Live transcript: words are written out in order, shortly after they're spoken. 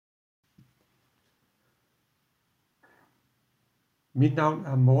Mit navn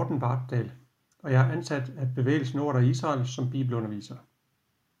er Morten Vartdal, og jeg er ansat af Bevægelsen Nord og Israel som bibelunderviser.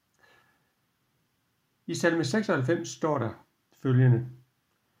 I salme 96 står der følgende: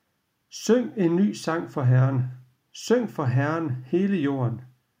 Syng en ny sang for Herren. Syng for Herren hele jorden.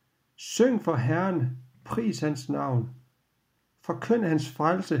 Syng for Herren, pris hans navn. Forkynd hans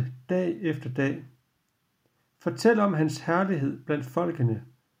frelse dag efter dag. Fortæl om hans herlighed blandt folkene,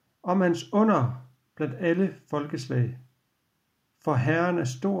 om hans under blandt alle folkeslag. For Herren er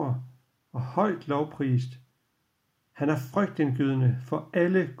stor og højt lovprist. Han er frygtindgydende for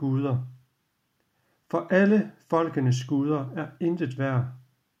alle guder. For alle folkenes guder er intet værd,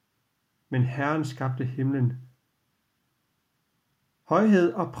 men Herren skabte himlen.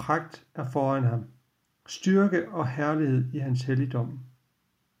 Højhed og pragt er foran ham, styrke og herlighed i hans helligdom.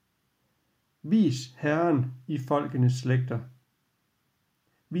 Vis Herren i folkenes slægter.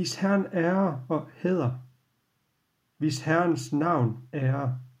 Vis Herren ære og hæder. Vis Herrens navn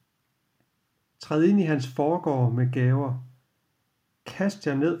ære. Træd ind i hans forgård med gaver. Kast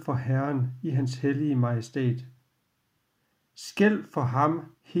jer ned for Herren i hans hellige majestæt. Skælv for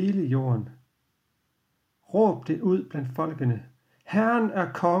ham hele jorden. Råb det ud blandt folkene. Herren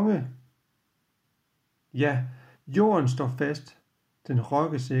er konge. Ja, jorden står fast, den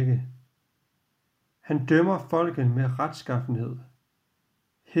rokkes ikke. Han dømmer folken med retskaffenhed.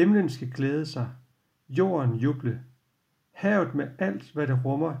 Himlen skal glæde sig, jorden juble. Havet med alt, hvad det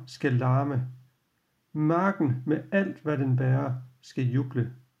rummer, skal larme. Marken med alt, hvad den bærer, skal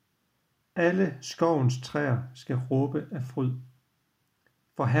juble. Alle skovens træer skal råbe af fryd.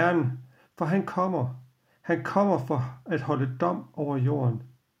 For Herren, for han kommer for at holde dom over jorden.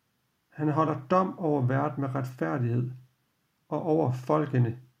 Han holder dom over verden med retfærdighed og over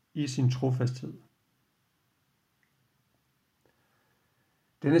folkene i sin trofasthed.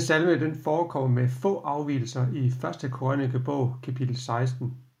 Denne salme den forekommer med få afvigelser i 1. Krønikebog kapitel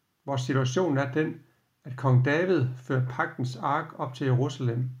 16, hvor situationen er den, at kong David fører pagtens ark op til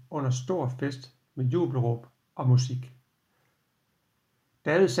Jerusalem under stor fest med jubelråb og musik.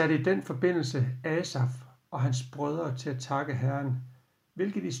 David satte i den forbindelse Asaf og hans brødre til at takke Herren,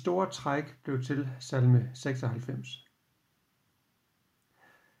 hvilket i store træk blev til salme 96.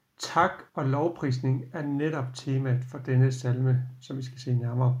 Tak og lovprisning er netop temaet for denne salme, som vi skal se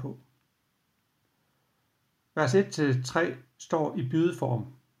nærmere på. Vers 1-3 står i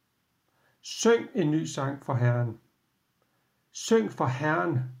bydeform. Syng en ny sang for Herren. Syng for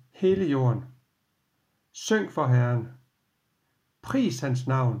Herren hele jorden. Syng for Herren. Pris hans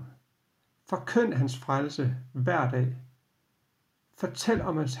navn. Forkynd hans frelse hver dag. Fortæl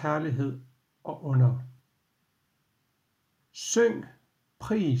om hans herlighed og under. Syng,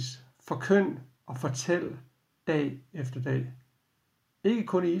 pris, forkynd og fortæl dag efter dag. Ikke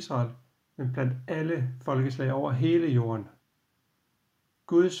kun i Israel, men blandt alle folkeslag over hele jorden.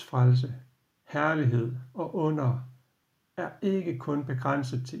 Guds frelse, herlighed og under er ikke kun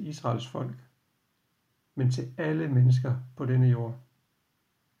begrænset til Israels folk, men til alle mennesker på denne jord.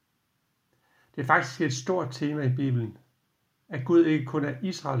 Det er faktisk et stort tema i Bibelen, at Gud ikke kun er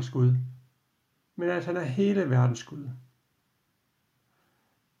Israels Gud, men at han er hele verdens Gud.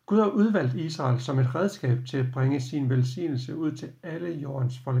 Gud har udvalgt Israel som et redskab til at bringe sin velsignelse ud til alle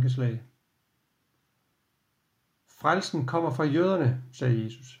jordens folkeslag. Frelsen kommer fra jøderne, sagde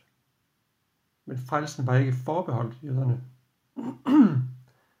Jesus. Men frelsen var ikke forbeholdt jøderne.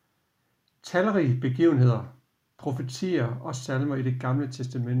 Talrige begivenheder, profetier og salmer i det gamle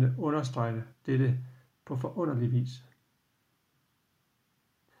testamente understreger dette på forunderlig vis.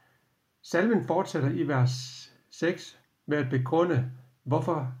 Salmen fortsætter i vers 6 med at begrunde,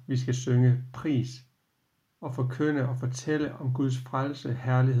 hvorfor vi skal synge pris og forkynde og fortælle om Guds frelse,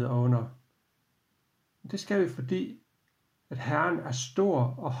 herlighed og under. Det skal vi, fordi at Herren er stor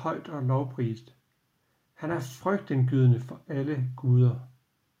og højt og lovprist. Han er frygtindgydende for alle guder.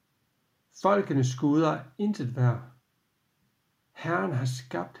 Folkenes guder er intet værd. Herren har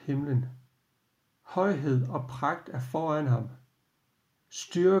skabt himlen. Højhed og pragt er foran ham.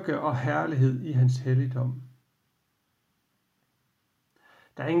 Styrke og herlighed i hans helligdom.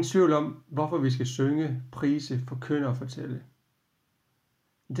 Der er ingen tvivl om, hvorfor vi skal synge, prise, forkynde og fortælle.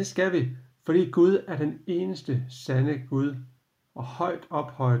 Det skal vi, fordi Gud er den eneste sande Gud og højt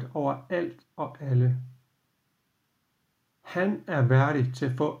ophøjet over alt og alle. Han er værdig til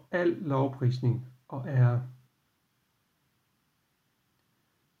at få al lovprisning og ære.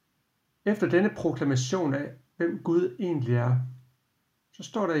 Efter denne proklamation af, hvem Gud egentlig er, så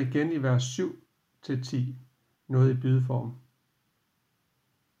står der igen i vers 7-10 noget i bydeform.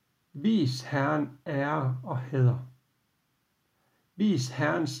 Vis Herren ære og hæder. Vis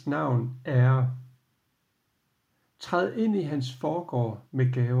Herrens navn ære. Træd ind i hans forgård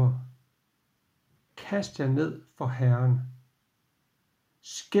med gaver. Kast jer ned for Herren.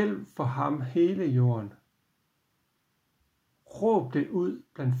 Skælv for ham hele jorden. Råb det ud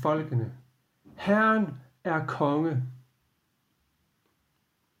blandt folkene. Herren er konge.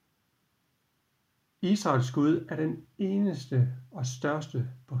 Israels Gud er den eneste og største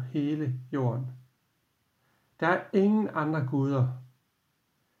på hele jorden. Der er ingen andre guder,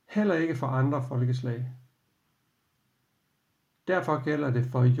 heller ikke for andre folkeslag. Derfor gælder det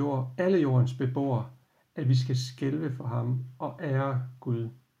for alle jordens beboere, at vi skal skælve for ham og ære Gud.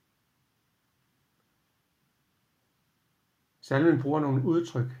 Salmen bruger nogle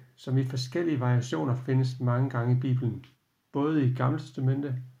udtryk, som i forskellige variationer findes mange gange i Bibelen, både i Gamle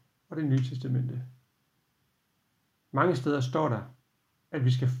Testamente og det Nye Testamente. Mange steder står der, at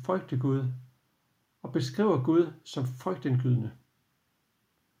vi skal frygte Gud, og beskriver Gud som frygtindgydende.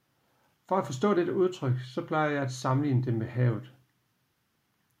 For at forstå dette udtryk, så plejer jeg at sammenligne det med havet.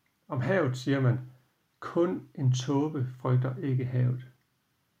 Om havet siger man, kun en tåbe frygter ikke havet.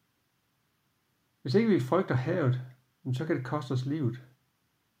 Hvis ikke vi frygter havet, så kan det koste os livet.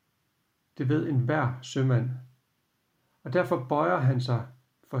 Det ved enhver sømand, og derfor bøjer han sig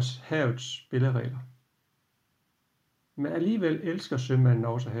for havets spilleregler. Men alligevel elsker sømanden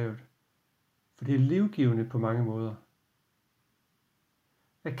også havet, for det er livgivende på mange måder.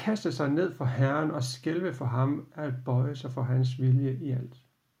 At kaste sig ned for Herren og skælve for ham er at bøje sig for hans vilje i alt.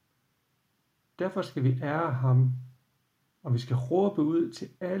 Derfor skal vi ære ham, og vi skal råbe ud til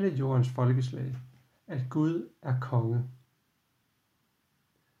alle jordens folkeslag, at Gud er konge.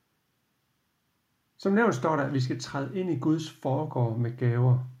 Som nævnt står der, at vi skal træde ind i Guds forgård med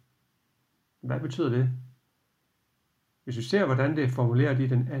gaver. Hvad betyder det? Hvis vi ser, hvordan det er formuleret i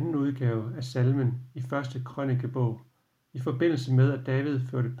den anden udgave af salmen i 1. Krønikebog, i forbindelse med, at David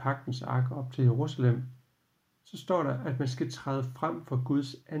førte pagtens ark op til Jerusalem, så står der, at man skal træde frem for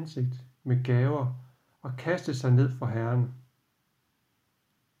Guds ansigt med gaver og kaste sig ned for Herren.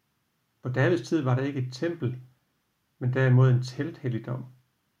 På Davids tid var der ikke et tempel, men derimod en telthelligdom.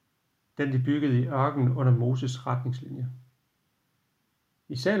 Den de byggede i ørkenen under Moses retningslinjer.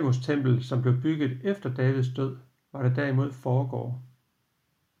 I Salomos tempel, som blev bygget efter Davids død, var der derimod forgård.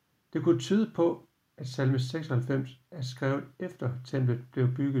 Det kunne tyde på, at salme 96 er skrevet efter templet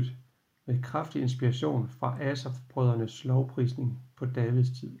blev bygget med kraftig inspiration fra Asaf-brødrenes lovprisning på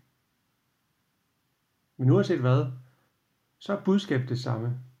Davids tid. Men uanset hvad, så er budskabet det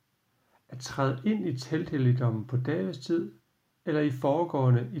samme. At træde ind i telthelligdommen på Davids tid eller i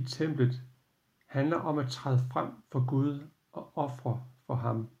forgårdene i templet handler om at træde frem for Gud og ofre for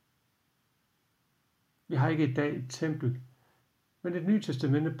ham. Vi har ikke i dag et tempel, men det Nye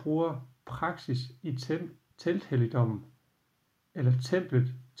Testamente bruger praksis i telthelligdommen eller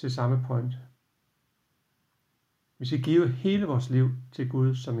templet til samme point. Vi skal give hele vores liv til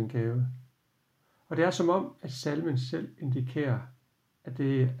Gud som en gave. Og det er som om, at salmen selv indikerer, at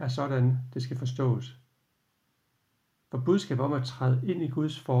det er sådan, det skal forstås. For budskabet om at træde ind i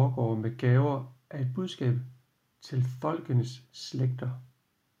Guds forgård med gaver er et budskab til folkenes slægter.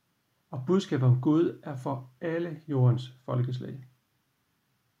 Og budskabet om Gud er for alle jordens folkeslag.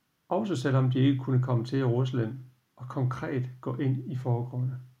 Også selvom de ikke kunne komme til Jerusalem og konkret gå ind i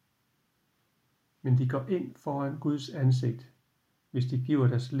forgårdene. Men de går ind foran Guds ansigt, hvis de giver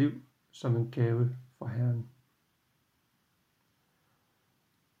deres liv som en gave for Herren.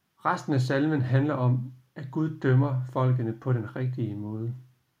 Resten af salmen handler om, at Gud dømmer folkene på den rigtige måde.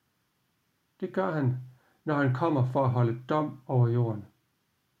 Det gør han, når han kommer for at holde dom over jorden.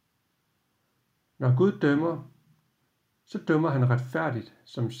 Når Gud dømmer, så dømmer han retfærdigt,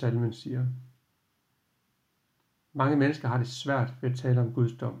 som salmen siger. Mange mennesker har det svært ved at tale om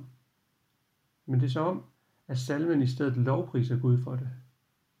Guds dom. Men det er så om, at salmen i stedet lovpriser Gud for det.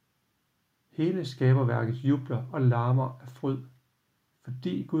 Hele skaberværket jubler og larmer af fryd,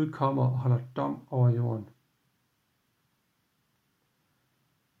 fordi Gud kommer og holder dom over jorden.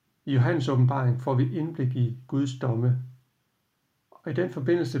 I Johannes åbenbaring får vi indblik i Guds domme, og i den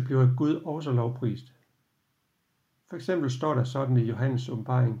forbindelse bliver Gud også lovprist. For eksempel står der sådan i Johannes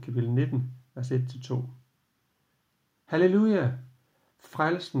åbenbaring kapitel 19, vers 1-2. Halleluja!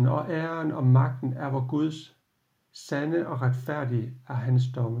 Frelsen og æren og magten er vor Guds, sande og retfærdige er hans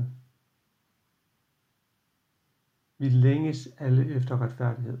domme. Vi længes alle efter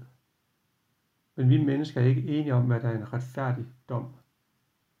retfærdighed. Men vi mennesker er ikke enige om, hvad der er en retfærdig dom.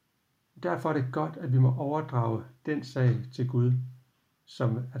 Derfor er det godt, at vi må overdrage den sag til Gud,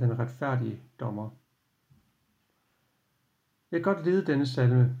 som er den retfærdige dommer. Jeg kan godt lide denne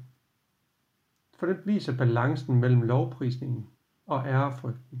salme, for den viser balancen mellem lovprisningen og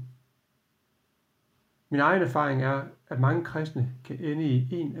ærefrygten. Min egen erfaring er, at mange kristne kan ende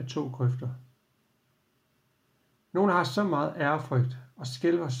i en af to grøfter. Nogle har så meget ærefrygt og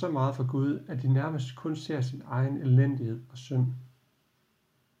skælver så meget for Gud, at de nærmest kun ser sin egen elendighed og synd.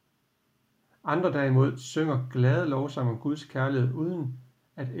 Andre derimod synger glade lovsang om Guds kærlighed uden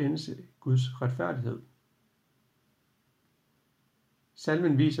at ænse Guds retfærdighed.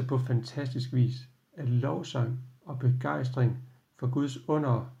 Salmen viser på fantastisk vis, at lovsang og begejstring for Guds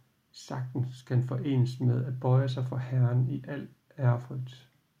under sagtens kan forenes med at bøje sig for Herren i al ærefrygt.